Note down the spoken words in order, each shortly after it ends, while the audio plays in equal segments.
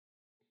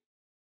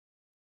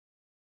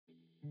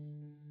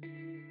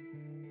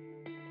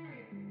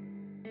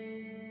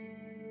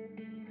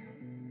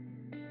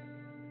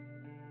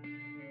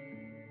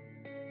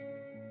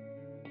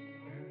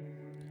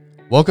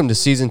Welcome to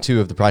Season 2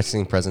 of the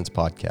Practicing Presence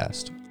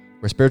podcast,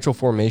 where spiritual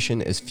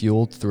formation is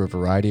fueled through a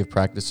variety of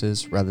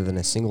practices rather than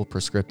a single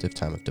prescriptive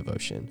time of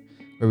devotion,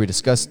 where we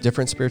discuss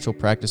different spiritual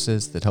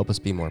practices that help us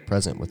be more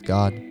present with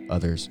God,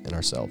 others, and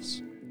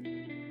ourselves.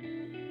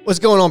 What's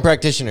going on,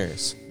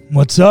 practitioners?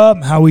 What's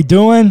up? How we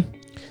doing?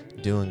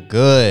 Doing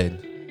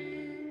good.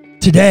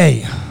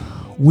 Today,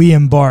 we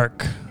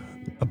embark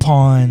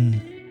upon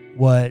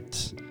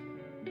what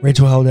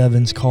Rachel Held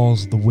Evans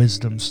calls the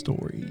wisdom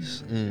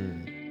stories.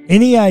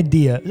 Any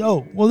idea?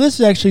 Oh, well, this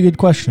is actually a good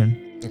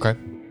question. Okay.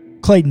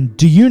 Clayton,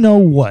 do you know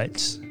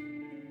what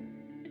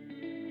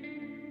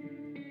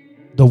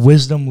the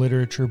wisdom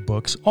literature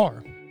books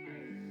are?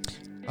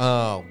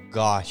 Oh,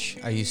 gosh.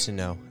 I used to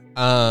know.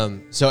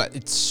 So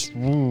it's...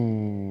 I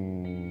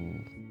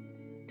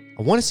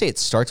want to say it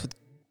starts with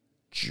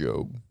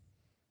Job.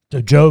 So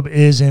Job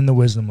is in the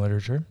wisdom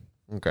literature.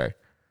 Okay.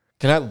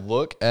 Can I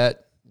look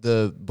at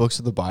the books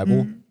of the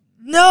Bible?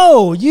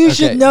 No, you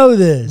should know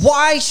this.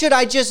 Why should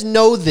I just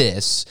know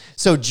this?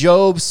 So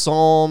Job,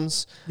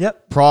 Psalms,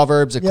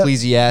 Proverbs,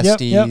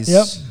 Ecclesiastes.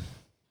 Yep.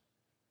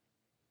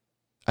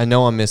 I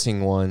know I'm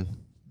missing one.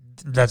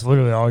 That's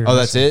literally all you're missing.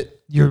 That's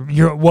it?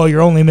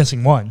 You're only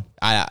missing one.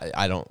 I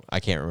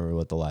can't remember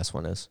what the last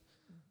one is.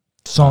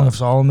 Song of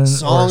Solomon.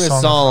 Song of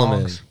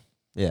Solomon. Songs.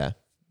 Yeah.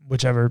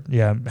 Whichever,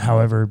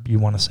 however you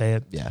want to say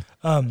it. Yeah.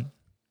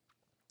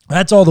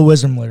 That's all the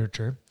wisdom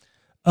literature.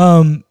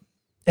 And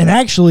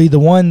actually, the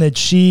one that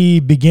she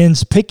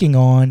begins picking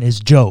on is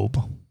Job.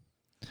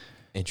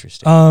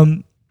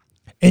 Interesting.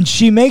 And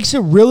she makes a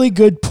really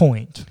good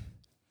point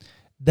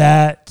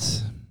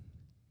that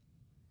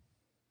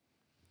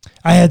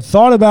I had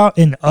thought about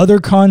in other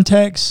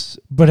contexts,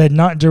 but had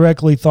not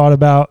directly thought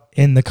about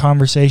in the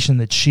conversation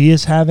that she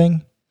is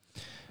having.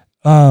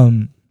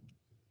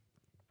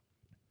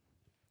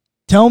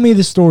 Tell me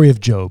the story of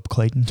Job,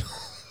 Clayton.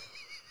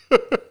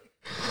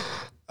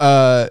 In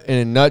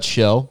a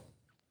nutshell,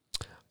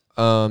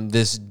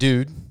 this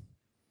dude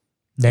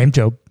named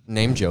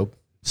Job,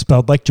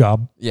 spelled like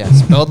job. Yeah,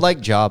 spelled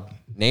like job,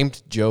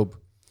 named Job.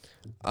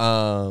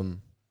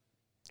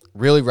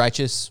 Really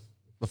righteous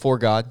before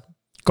God.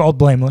 Called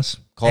blameless.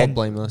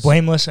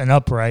 Blameless and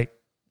upright.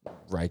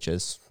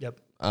 Righteous. Yep.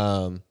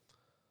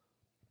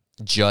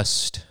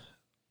 Just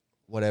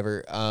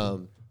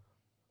whatever.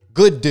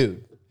 Good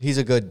dude. He's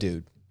a good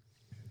dude.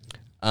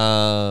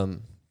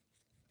 And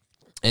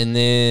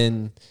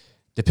then,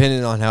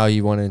 depending on how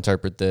you want to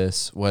interpret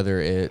this, whether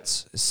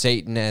it's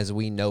Satan as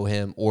we know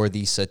him or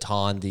the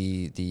Satan,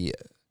 the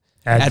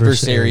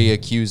adversary,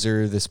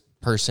 accuser, this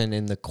person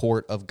in the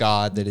court of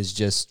God that is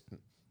just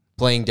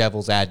playing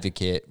devil's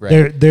advocate,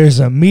 right? There's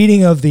a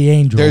meeting of the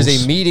angels.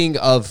 There's a meeting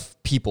of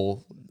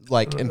people,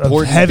 like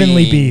important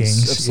heavenly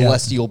beings, of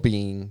celestial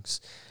beings,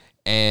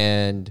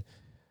 and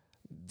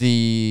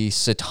the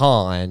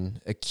Satan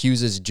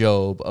accuses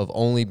Job of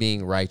only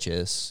being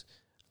righteous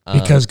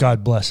because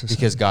God blesses him.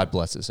 Because God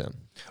blesses him.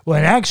 Well,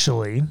 and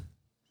actually,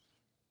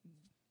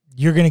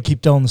 you're going to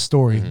keep telling the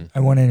story. I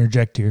want to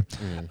interject here.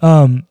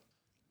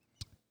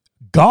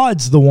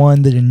 God's the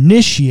one that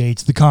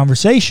initiates the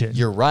conversation.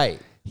 You're right.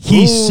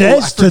 He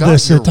says to the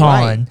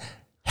Satan,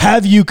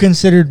 have you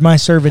considered my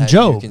servant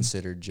Job? Have you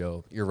considered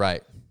Job? You're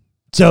right.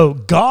 So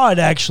God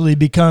actually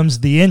becomes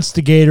the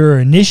instigator or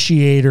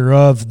initiator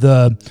of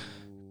the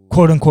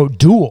quote-unquote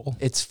duel.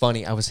 It's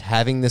funny. I was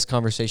having this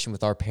conversation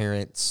with our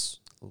parents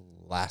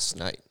last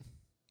night.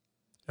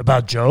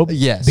 About Job?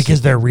 Yes.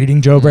 Because they're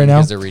reading Job right now?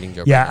 Because they're reading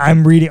Job right now.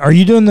 I'm reading. Are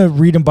you doing the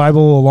reading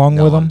Bible along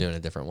with them? I'm doing a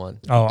different one.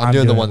 Oh, I'm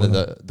doing the one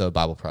that the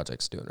Bible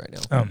Project's doing right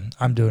now.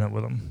 I'm doing it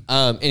with them.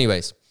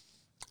 Anyways.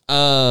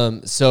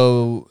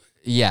 So,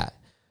 yeah.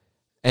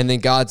 And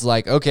then God's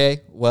like, okay,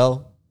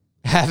 well,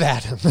 have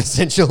at him,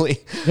 essentially.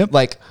 Yep.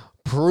 Like,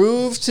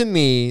 prove to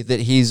me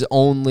that he's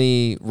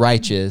only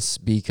righteous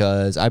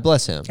because I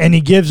bless him. And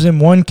he gives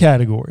him one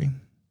category,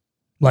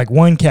 like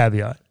one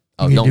caveat.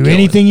 You can do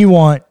anything you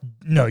want.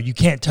 No, you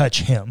can't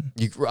touch him.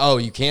 You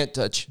can't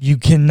touch. You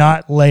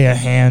cannot lay a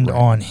hand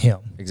on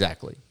him.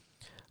 Exactly.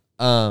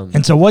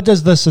 And so what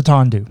does the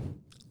Satan do?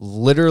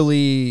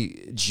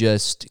 Literally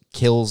just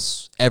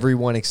kills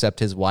everyone except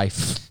his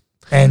wife.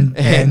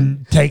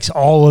 And takes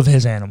all of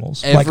his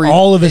animals, like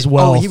all of his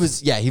wealth. Oh, he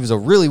was a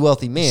really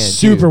wealthy man.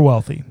 Super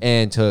wealthy.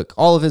 And took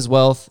all of his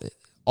wealth,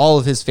 all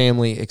of his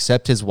family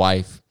except his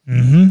wife.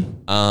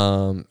 Mm-hmm.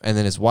 And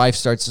then his wife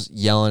starts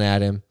yelling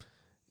at him.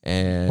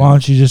 And why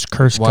don't you just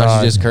curse God? Why don't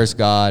you just curse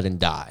God and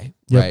die?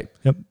 Yep, right.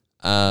 Yep.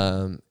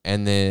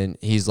 And then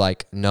he's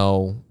like,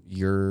 no,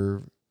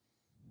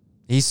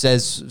 he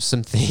says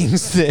some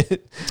things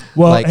that...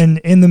 Well, and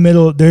in the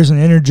middle, there's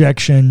an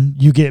interjection.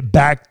 You get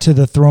back to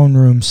the throne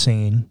room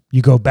scene.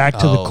 You go back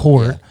to the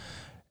court. Yeah.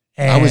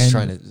 And I was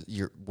trying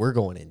to... We're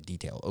going in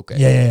detail. Okay.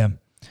 Yeah.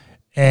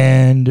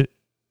 And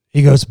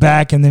he goes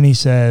back and then he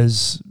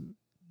says,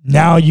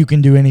 now you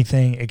can do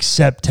anything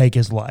except take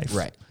his life.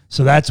 Right.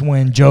 So that's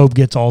when Job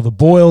gets all the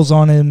boils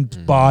on his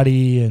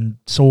body and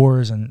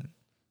sores. And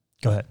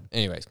go ahead.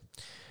 Anyways,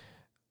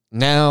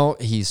 now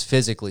he's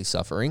physically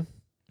suffering,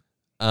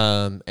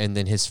 and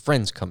then his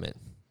friends come in.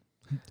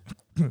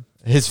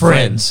 His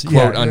friends,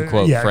 quote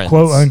unquote friends.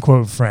 Quote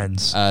unquote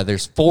friends.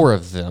 There's 4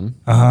 of them.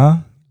 Do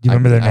you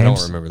remember their names? I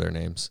don't remember their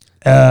names.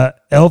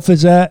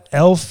 Eliphaz.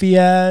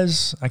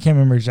 I can't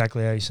remember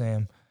exactly how you say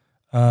him.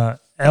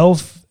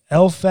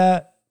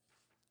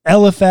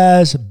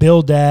 Eliphaz,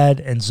 Bildad,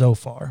 and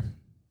Zophar.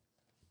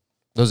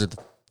 Those are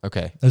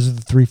okay. Those are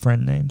the 3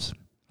 friend names.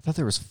 I thought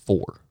there was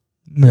 4.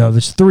 No,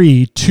 there's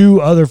 3.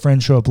 2 other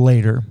friends show up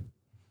later.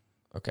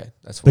 Okay,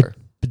 that's fair.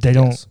 But they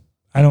don't.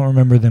 I don't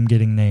remember them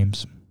getting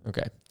names.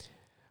 Okay.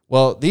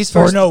 Well, these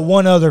first... Or no,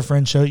 one other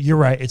friend show. You're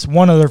right. It's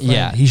one other friend.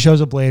 Yeah. He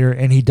shows up later,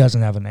 and he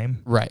doesn't have a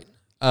name. Right.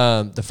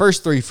 The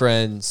first 3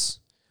 friends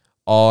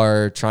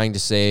are trying to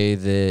say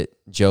that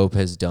Job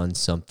has done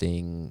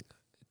something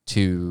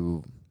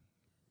to...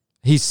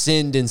 He's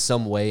sinned in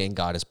some way, and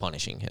God is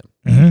punishing him.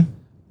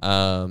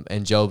 Mm-hmm.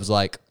 And Job's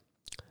like,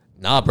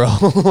 nah, bro.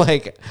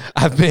 Like,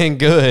 I've been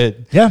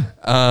good. Yeah.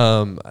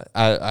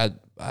 I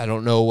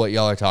don't know what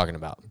y'all are talking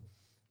about.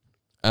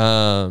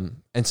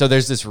 And so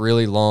there's this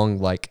really long,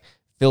 like,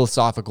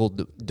 philosophical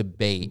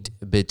debate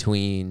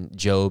between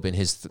Job and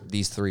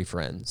these 3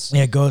 friends.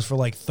 Yeah, it goes for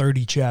like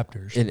 30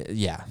 chapters. And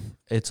yeah,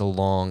 it's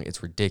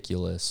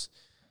ridiculous.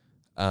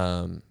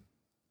 And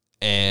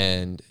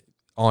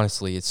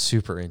honestly, it's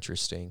super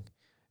interesting.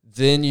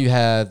 Then you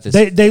have this.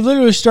 They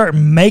literally start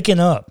making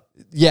up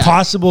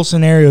possible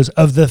scenarios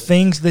of the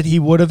things that he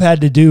would have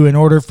had to do in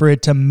order for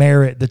it to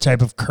merit the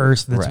type of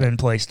curse that's been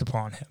placed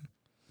upon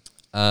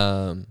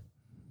him.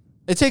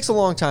 It takes a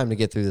long time to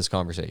get through this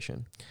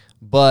conversation.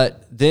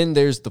 But then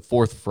there's the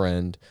 4th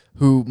friend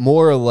who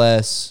more or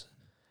less,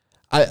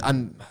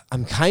 I'm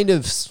kind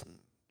of,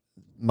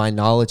 my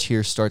knowledge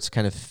here starts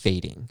kind of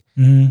fading.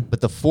 Mm-hmm.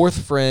 But the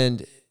 4th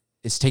friend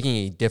is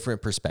taking a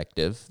different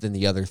perspective than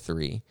the other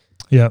 3.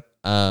 Yep.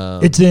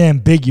 It's an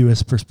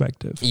ambiguous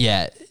perspective.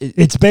 Yeah.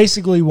 It's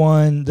basically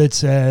one that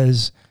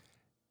says,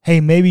 hey,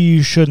 maybe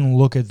you shouldn't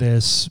look at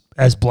this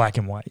as black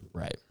and white.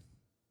 Right.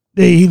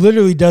 He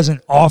literally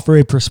doesn't offer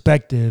a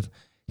perspective.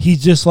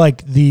 He's just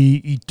like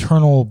the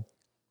eternal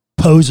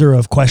poser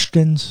of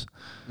questions.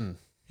 And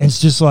it's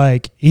just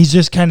like, he's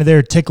just kind of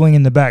there tickling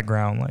in the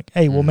background. Like,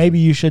 hey, well, maybe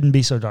you shouldn't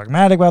be so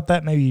dogmatic about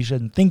that. Maybe you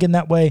shouldn't think in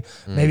that way.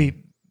 Maybe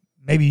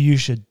you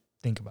should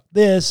think about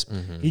this.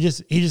 He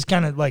just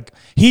kind of like,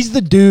 he's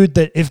the dude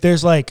that if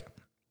there's like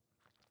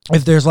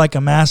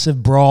a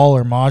massive brawl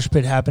or mosh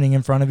pit happening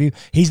in front of you,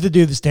 he's the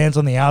dude that stands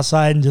on the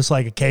outside and just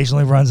like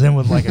occasionally runs in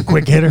with like a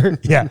quick hitter.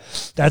 Yeah.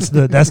 That's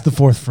the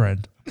 4th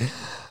friend.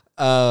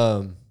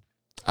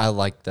 I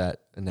like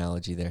that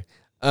analogy there.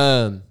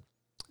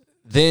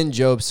 Then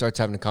Job starts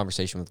having a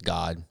conversation with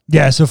God.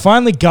 Yeah, so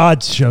finally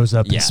God shows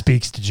up and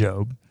speaks to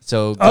Job.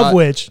 So of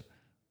which,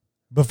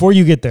 before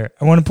you get there,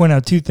 I want to point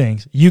out 2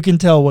 things. You can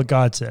tell what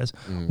God says.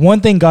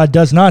 One thing God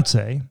does not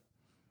say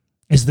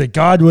is that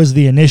God was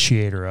the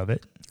initiator of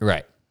it.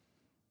 Right.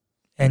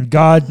 And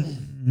God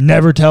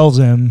never tells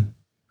him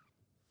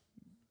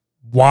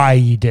why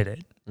he did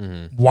it,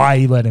 why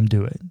he let him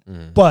do it.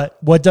 But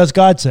what does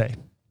God say?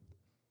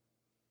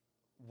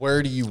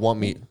 Where do you want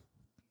me?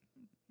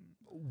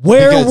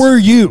 Where were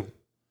you?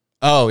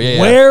 Oh, yeah.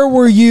 Where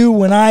were you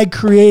when I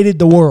created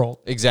the world?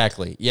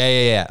 Exactly.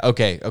 Yeah.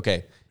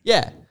 Okay.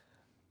 Yeah.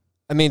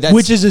 I mean, that's...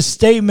 Which is a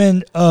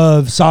statement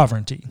of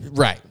sovereignty.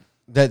 Right.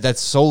 That's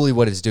solely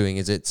what it's doing,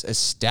 is it's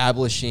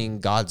establishing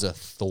God's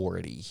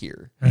authority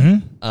here.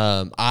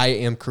 I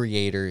am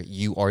creator.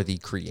 You are the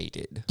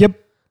created. Yep.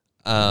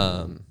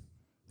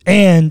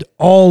 And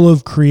all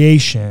of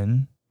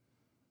creation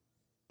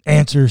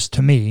answers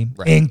to me,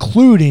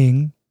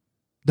 including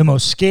the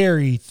most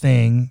scary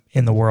thing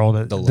in the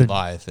world, the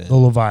Leviathan. The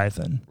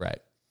Leviathan. Right.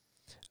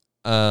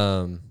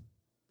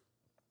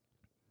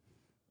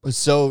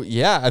 So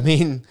yeah, I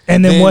mean,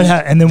 and then what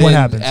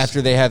happens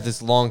after they have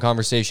this long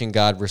conversation?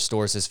 God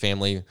restores his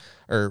family,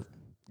 or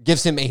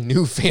gives him a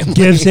new family,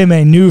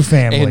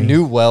 and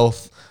new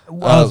wealth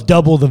of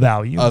double the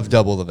value.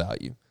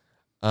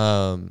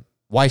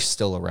 Wife's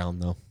still around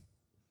though.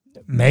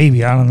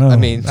 Maybe, I don't know. I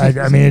mean,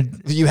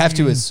 you have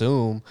to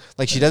assume,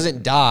 like, she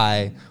doesn't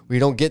die. We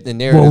don't get the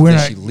narrative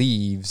that she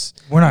leaves.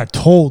 We're not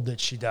told that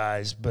she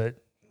dies, but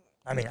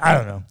I mean,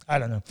 I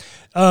don't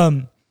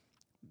know.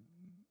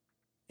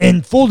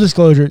 In full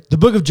disclosure, the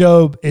book of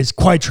Job is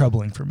quite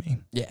troubling for me.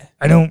 Yeah.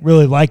 I don't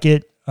really like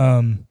it.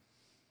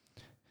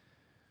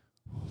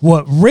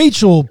 What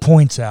Rachel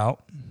points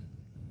out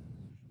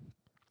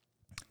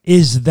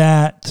is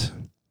that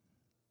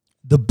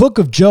the book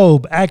of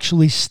Job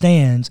actually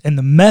stands, and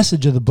the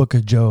message of the book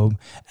of Job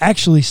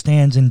actually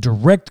stands in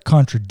direct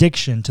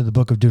contradiction to the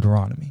book of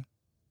Deuteronomy.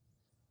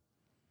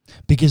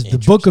 Because the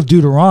book of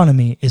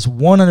Deuteronomy is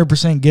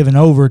 100% given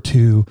over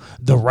to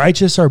the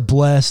righteous are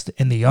blessed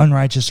and the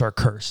unrighteous are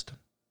cursed.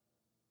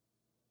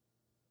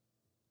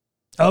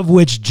 Of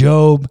which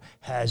Job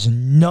has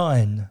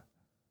none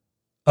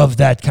of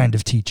that kind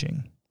of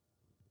teaching.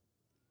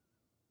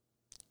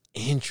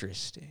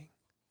 Interesting.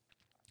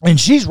 And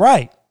she's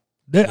right.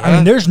 I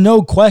mean, there's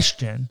no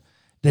question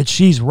that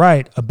she's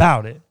right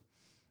about it.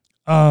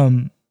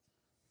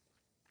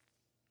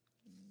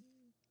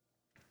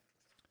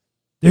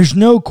 There's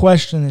no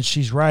question that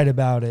she's right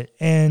about it.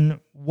 And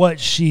what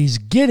she's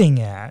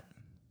getting at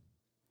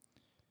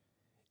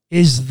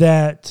is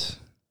that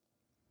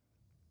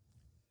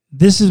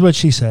this is what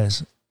she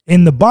says.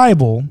 In the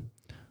Bible,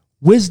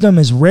 wisdom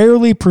is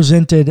rarely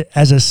presented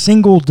as a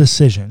single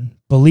decision,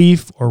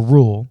 belief, or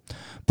rule,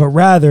 but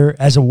rather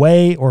as a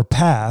way or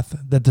path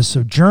that the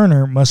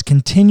sojourner must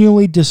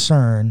continually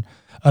discern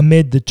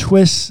amid the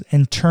twists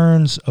and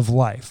turns of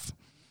life.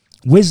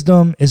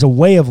 Wisdom is a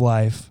way of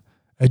life,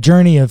 a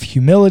journey of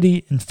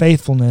humility and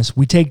faithfulness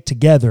we take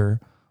together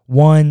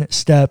one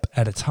step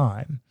at a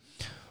time,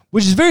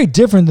 which is very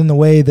different than the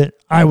way that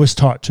I was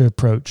taught to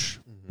approach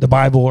the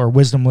Bible or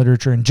wisdom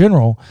literature in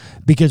general,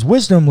 because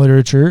wisdom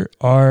literature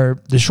are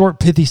the short,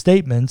 pithy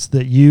statements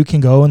that you can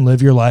go and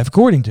live your life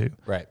according to.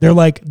 Right. They're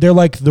like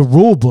the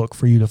rule book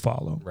for you to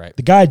follow. Right.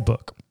 The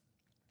guidebook.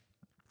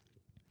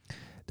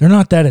 They're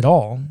not that at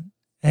all.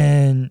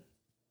 And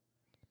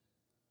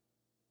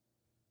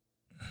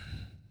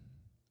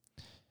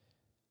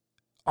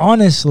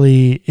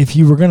honestly, if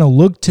you were going to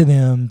look to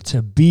them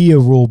to be a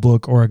rule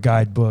book or a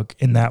guidebook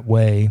in that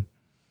way,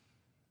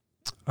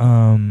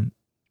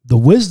 the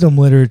wisdom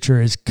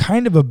literature is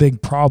kind of a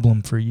big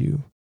problem for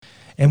you.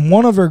 And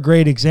one of her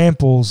great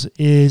examples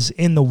is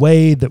in the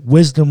way that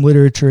wisdom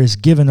literature is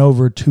given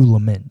over to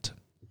lament.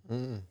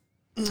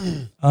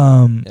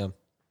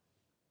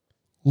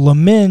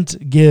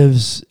 Lament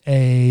gives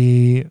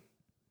a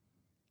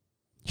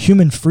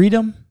human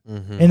freedom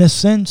in a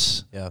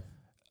sense. Yeah.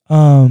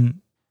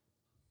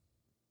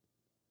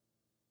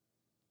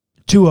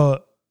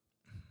 To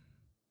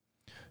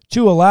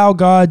allow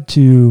God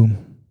to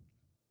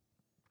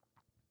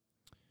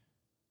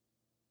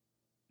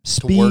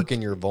speak, to work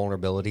in your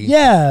vulnerability.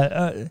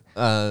 Yeah.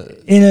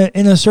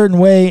 In a certain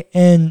way.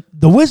 And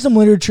the wisdom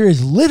literature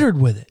is littered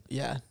with it.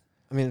 Yeah.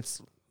 I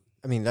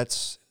mean,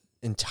 that's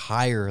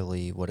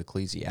entirely what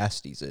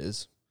Ecclesiastes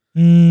is.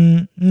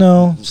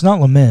 No, it's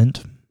not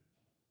lament.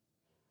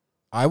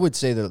 I would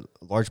say that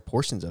large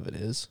portions of it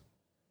is.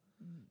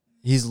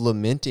 He's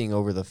lamenting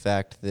over the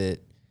fact that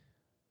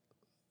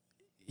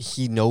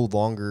he no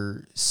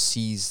longer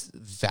sees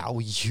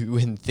value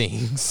in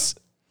things,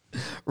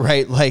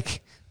 right?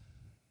 Like,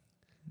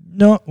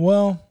 no,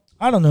 well,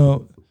 I don't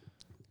know.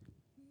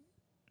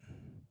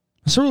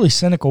 It's a really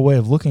cynical way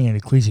of looking at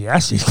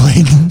Ecclesiastes'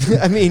 claim.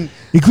 I mean,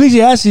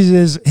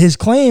 Ecclesiastes his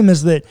claim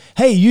is that,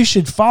 hey, you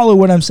should follow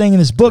what I'm saying in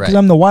this book because right.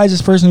 I'm the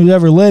wisest person who's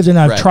ever lived and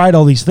I've right. tried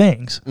all these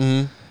things.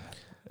 Mm-hmm.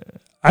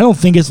 I don't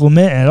think it's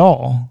lament at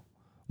all.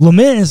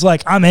 Lament is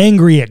like, I'm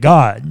angry at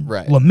God.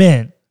 Right.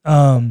 Lament.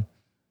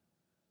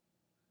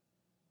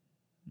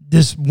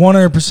 This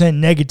 100%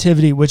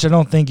 negativity, which I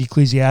don't think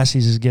Ecclesiastes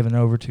is given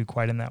over to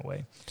quite in that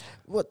way.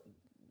 What?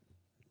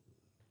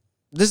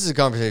 This is a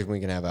conversation we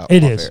can have out.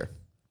 It is. Air.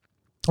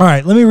 All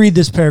right, let me read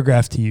this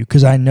paragraph to you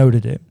because I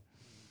noted it.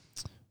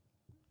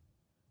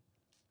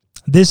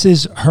 This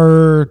is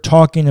her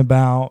talking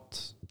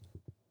about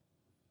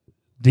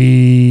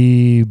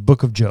the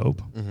book of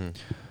Job. Mm-hmm.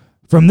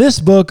 From this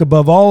book,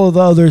 above all of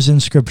the others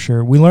in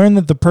Scripture, we learn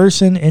that the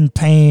person in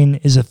pain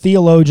is a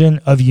theologian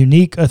of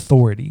unique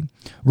authority,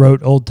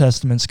 wrote Old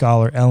Testament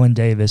scholar Ellen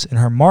Davis in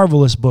her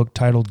marvelous book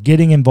titled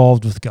Getting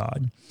Involved with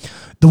God.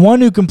 The one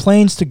who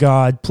complains to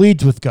God,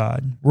 pleads with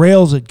God,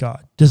 rails at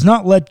God, does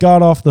not let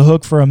God off the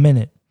hook for a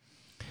minute.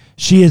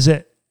 She is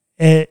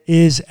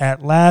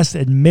at last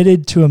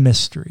admitted to a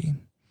mystery.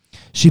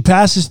 She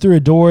passes through a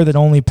door that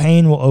only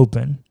pain will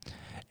open,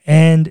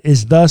 and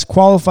is thus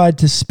qualified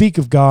to speak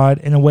of God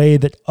in a way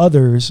that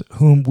others,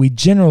 whom we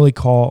generally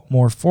call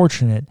more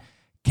fortunate,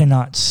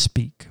 cannot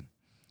speak.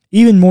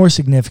 Even more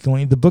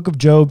significantly, the book of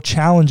Job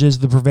challenges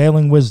the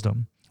prevailing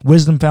wisdom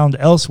found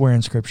elsewhere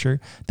in Scripture,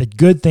 that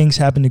good things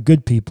happen to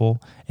good people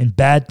and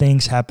bad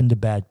things happen to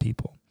bad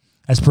people.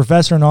 As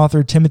professor and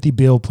author Timothy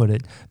Beale put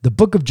it, the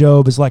book of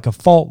Job is like a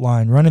fault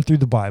line running through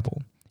the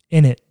Bible.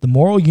 In it, the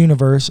moral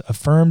universe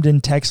affirmed in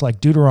texts like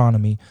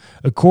Deuteronomy,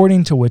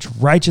 according to which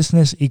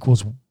righteousness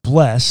equals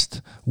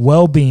blessed,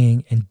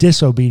 well-being, and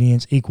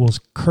disobedience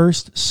equals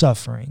cursed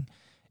suffering,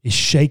 is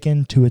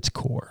shaken to its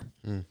core.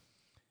 Mm.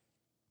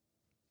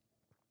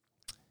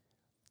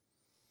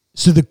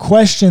 So the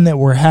question that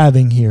we're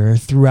having here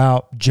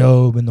throughout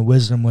Job and the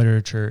wisdom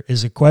literature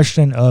is a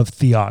question of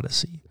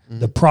theodicy,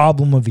 the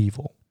problem of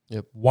evil.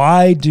 Yep.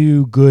 Why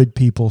do good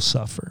people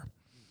suffer?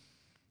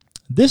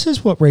 This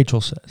is what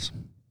Rachel says.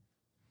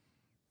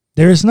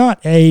 There is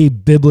not a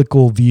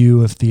biblical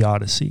view of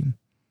theodicy.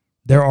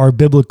 There are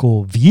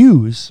biblical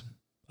views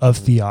of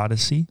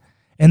theodicy,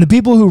 and the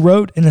people who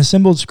wrote and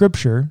assembled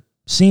Scripture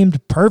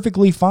seemed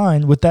perfectly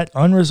fine with that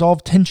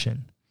unresolved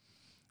tension.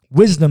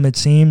 Wisdom, it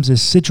seems,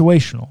 is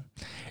situational.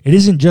 It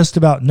isn't just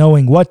about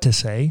knowing what to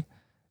say.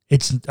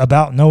 It's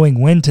about knowing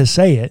when to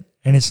say it,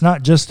 and it's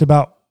not just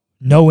about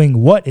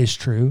knowing what is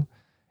true.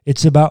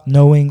 It's about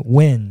knowing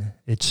when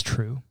it's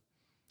true.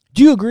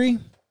 Do you agree?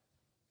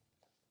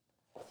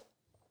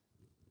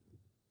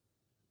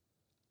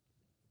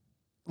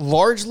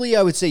 Largely,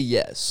 I would say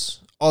yes.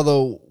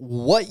 Although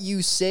what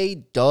you say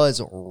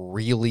does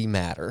really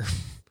matter.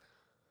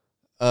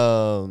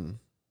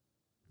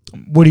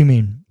 What do you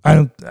mean?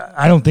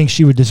 I don't think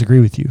she would disagree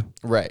with you.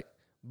 Right.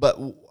 But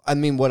I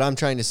mean, what I'm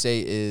trying to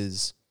say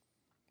is,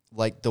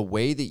 like, the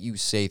way that you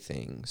say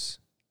things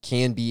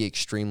can be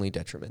extremely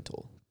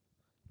detrimental.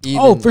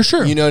 Even, for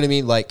sure. You know what I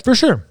mean? Like, for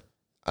sure.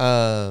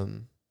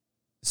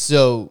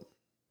 So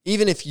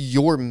even if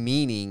your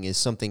meaning is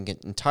something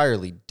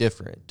entirely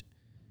different,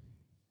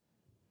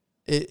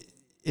 if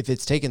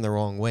it's taken the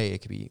wrong way,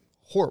 it could be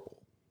horrible.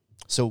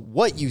 So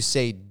what you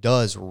say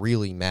does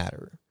really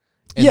matter.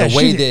 And the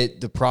way that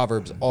the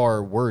Proverbs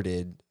are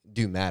worded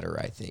do matter,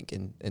 I think,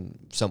 in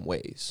some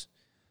ways.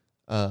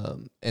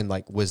 And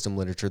like wisdom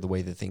literature, the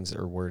way that things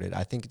are worded,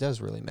 I think it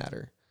does really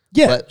matter.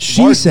 Yeah, but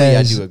she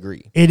says I do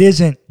agree. It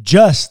isn't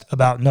just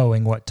about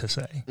knowing what to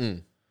say.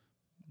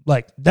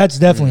 Like, that's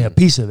definitely a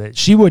piece of it.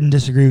 She wouldn't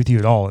disagree with you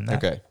at all in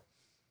that. Okay.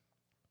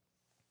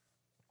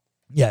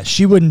 Yeah,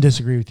 she wouldn't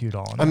disagree with you at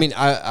all. I mean,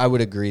 I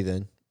would agree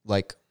then.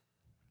 Like,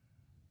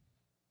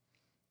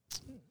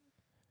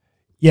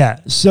 yeah,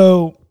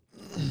 so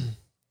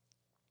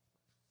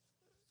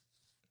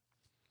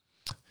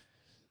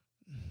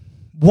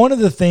one of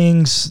the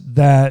things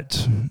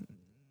that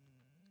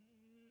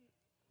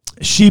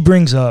she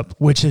brings up,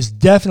 which has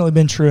definitely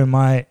been true in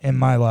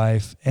my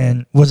life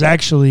and was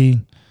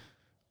actually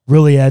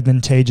really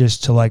advantageous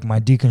to like my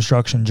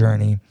deconstruction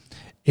journey,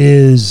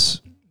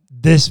 is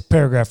this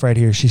paragraph right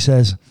here. She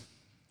says,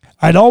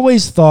 "I'd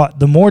always thought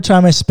the more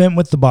time I spent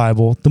with the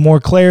Bible, the more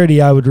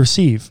clarity I would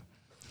receive."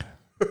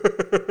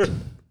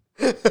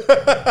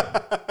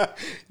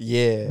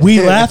 Yeah.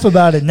 We laugh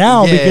about it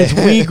now because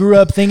we grew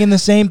up thinking the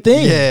same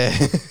thing.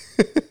 Yeah.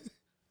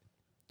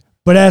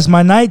 But as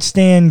my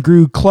nightstand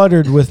grew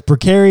cluttered with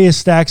precarious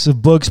stacks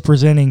of books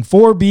presenting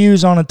 4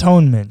 views on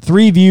atonement,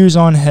 3 views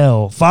on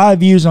hell, 5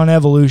 views on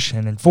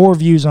evolution, and 4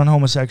 views on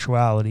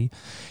homosexuality,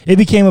 it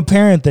became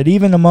apparent that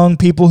even among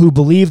people who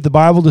believe the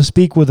Bible to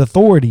speak with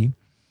authority,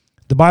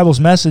 the Bible's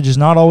message is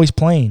not always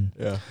plain.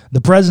 Yeah.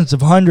 The presence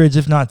of hundreds,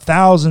 if not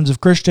thousands,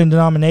 of Christian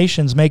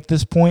denominations make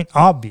this point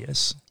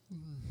obvious.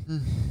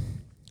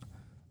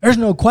 There's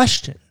no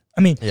question.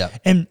 I mean,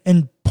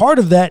 and part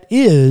of that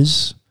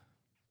is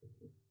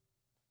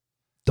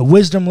the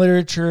wisdom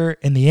literature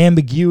and the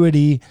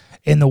ambiguity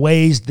in the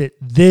ways that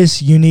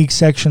this unique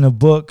section of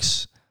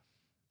books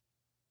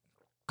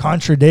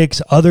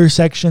contradicts other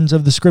sections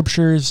of the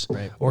scriptures,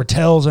 right, or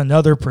tells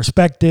another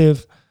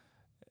perspective.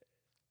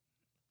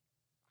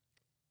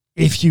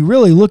 If you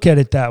really look at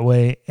it that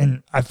way,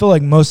 and I feel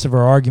like most of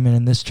our argument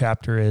in this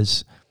chapter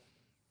is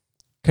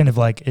kind of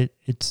like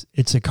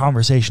it's a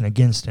conversation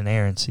against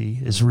inerrancy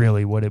is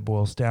really what it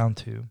boils down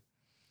to.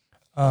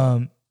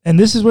 And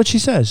this is what she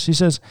says. She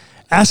says,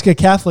 ask a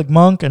Catholic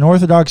monk, an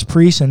Orthodox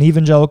priest, an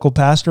evangelical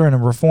pastor, and a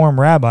Reformed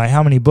rabbi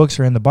how many books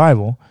are in the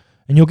Bible,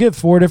 and you'll get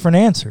 4 different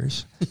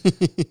answers.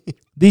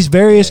 These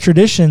various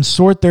traditions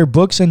sort their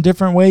books in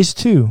different ways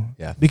too.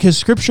 Yeah. Because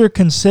Scripture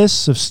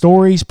consists of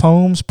stories,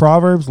 poems,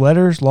 proverbs,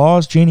 letters,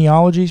 laws,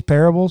 genealogies,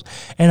 parables,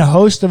 and a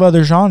host of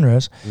other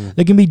genres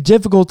that can be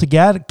difficult to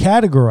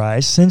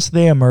categorize since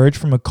they emerge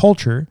from a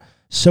culture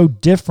so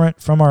different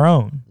from our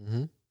own.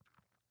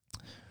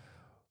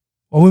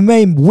 Well, we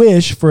may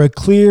wish for a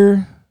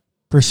clear,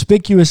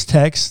 perspicuous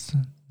text.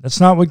 That's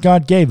not what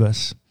God gave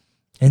us.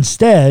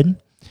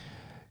 Instead,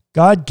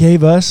 God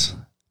gave us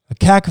a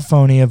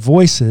cacophony of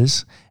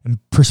voices and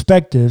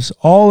perspectives,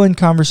 all in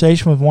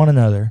conversation with one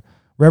another,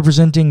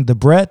 representing the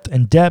breadth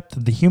and depth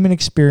of the human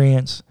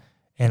experience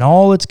and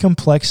all its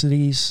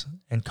complexities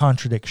and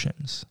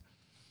contradictions.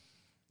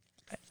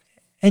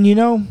 And you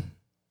know,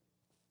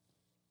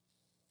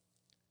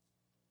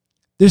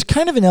 there's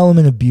kind of an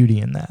element of beauty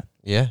in that.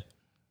 Yeah.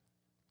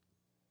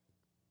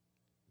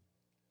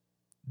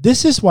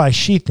 This is why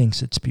she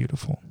thinks it's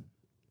beautiful.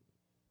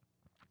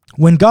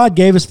 When God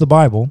gave us the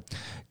Bible,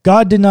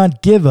 God did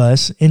not give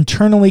us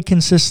internally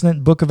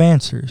consistent book of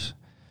answers.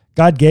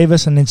 God gave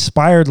us an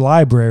inspired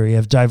library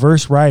of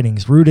diverse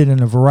writings rooted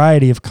in a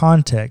variety of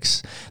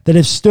contexts that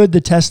have stood the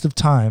test of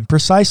time,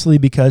 precisely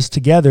because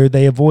together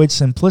they avoid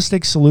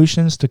simplistic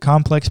solutions to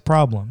complex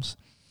problems.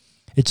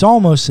 It's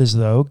almost as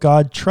though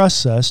God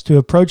trusts us to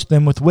approach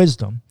them with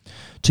wisdom,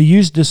 to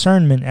use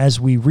discernment as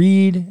we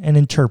read and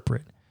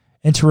interpret,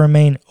 and to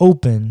remain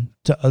open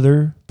to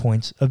other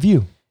points of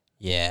view.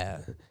 Yeah.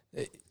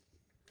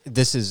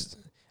 This is,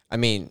 I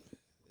mean,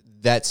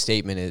 that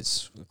statement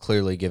is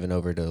clearly given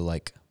over to,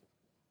 like,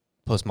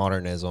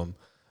 postmodernism,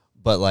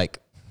 but, like...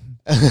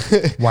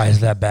 Why is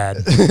that bad?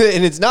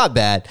 And it's not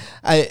bad.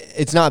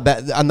 It's not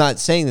bad. I'm not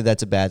saying that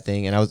that's a bad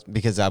thing, and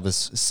because I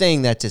was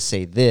saying that to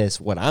say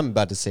this. What I'm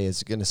about to say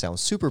is going to sound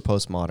super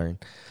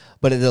postmodern,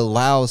 but it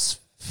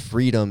allows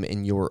freedom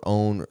in your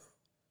own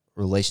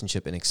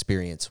relationship and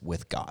experience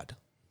with God.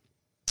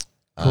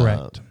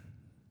 Correct.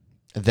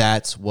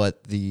 That's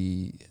what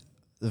the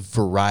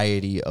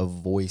variety of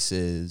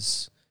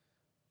voices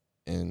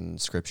in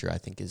Scripture, I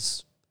think,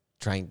 is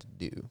trying to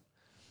do.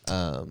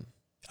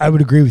 I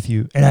would agree with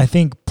you. And I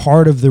think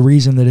part of the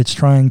reason that it's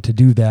trying to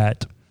do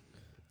that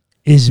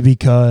is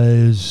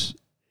because,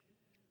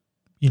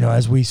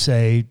 as we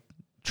say,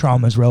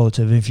 trauma is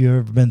relative. If you've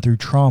ever been through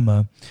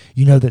trauma,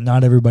 you know that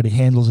not everybody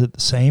handles it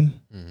the same.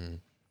 Mm-hmm.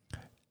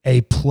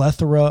 A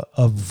plethora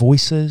of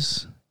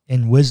voices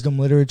in wisdom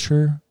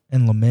literature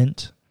and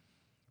lament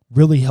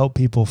really help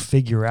people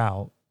figure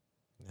out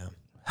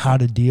how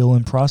to deal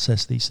and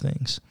process these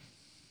things.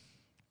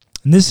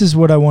 And this is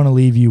what I want to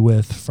leave you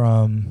with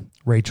from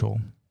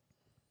Rachel.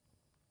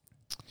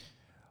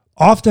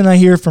 Often I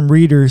hear from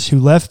readers who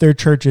left their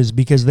churches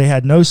because they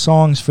had no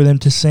songs for them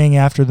to sing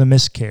after the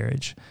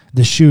miscarriage,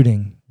 the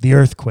shooting, the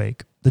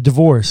earthquake, the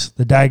divorce,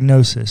 the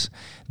diagnosis,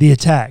 the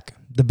attack,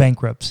 the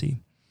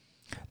bankruptcy.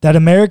 That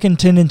American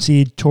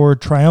tendency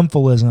toward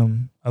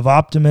triumphalism, of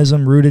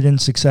optimism rooted in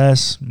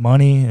success,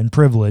 money, and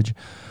privilege,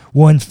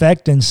 will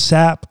infect and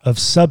sap of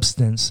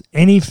substance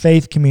any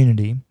faith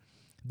community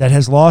that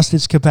has lost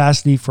its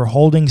capacity for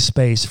holding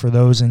space for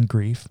those in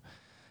grief.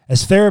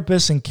 As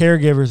therapists and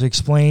caregivers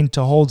explain,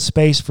 to hold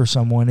space for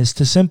someone is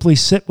to simply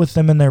sit with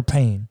them in their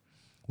pain,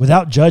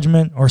 without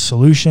judgment or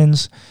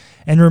solutions,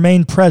 and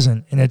remain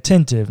present and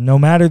attentive no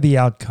matter the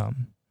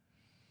outcome.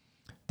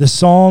 The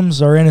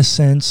Psalms are, in a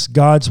sense,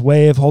 God's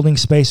way of holding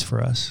space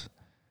for us.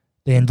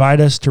 They invite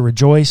us to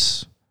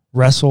rejoice,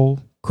 wrestle,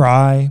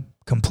 cry,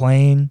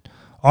 complain,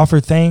 offer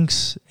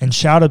thanks, and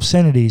shout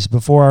obscenities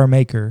before our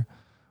Maker,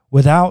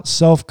 without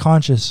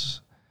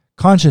self-consciousness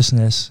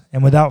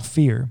and without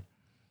fear.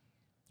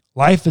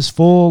 Life is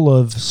full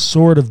of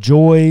sort of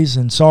joys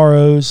and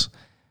sorrows.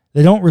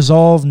 They don't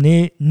resolve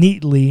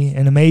neatly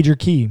in a major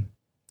key.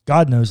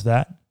 God knows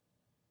that.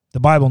 The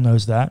Bible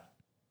knows that.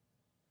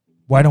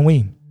 Why don't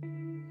we?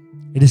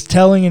 It is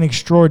telling and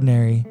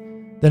extraordinary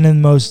that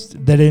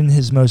in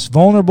his most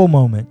vulnerable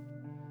moment,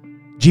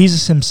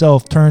 Jesus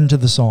himself turned to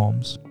the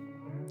Psalms.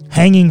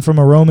 Hanging from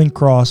a Roman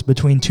cross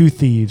between two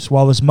thieves,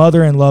 while his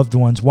mother and loved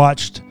ones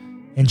watched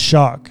in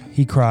shock,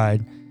 he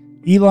cried,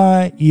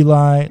 "Eli,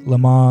 Eli,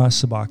 lama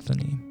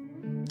sabachthani."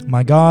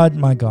 My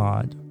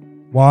God,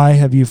 why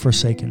have you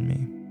forsaken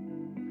me?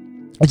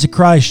 It's a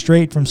cry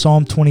straight from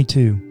Psalm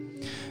 22.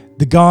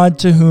 The God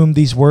to whom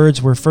these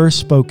words were first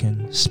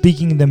spoken,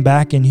 speaking them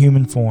back in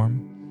human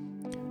form.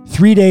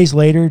 3 days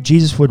later,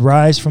 Jesus would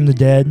rise from the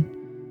dead,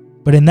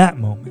 but in that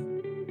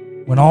moment,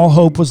 when all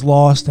hope was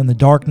lost and the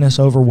darkness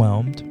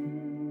overwhelmed,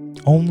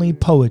 only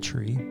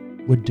poetry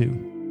would do.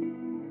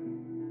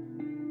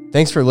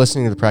 Thanks for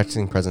listening to the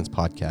Practicing Presence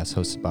podcast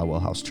hosted by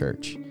Wellhouse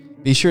Church.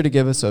 Be sure to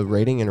give us a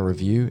rating and a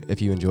review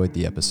if you enjoyed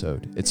the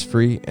episode. It's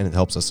free and it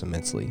helps us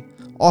immensely.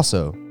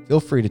 Also, feel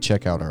free to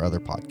check out our other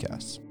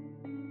podcasts.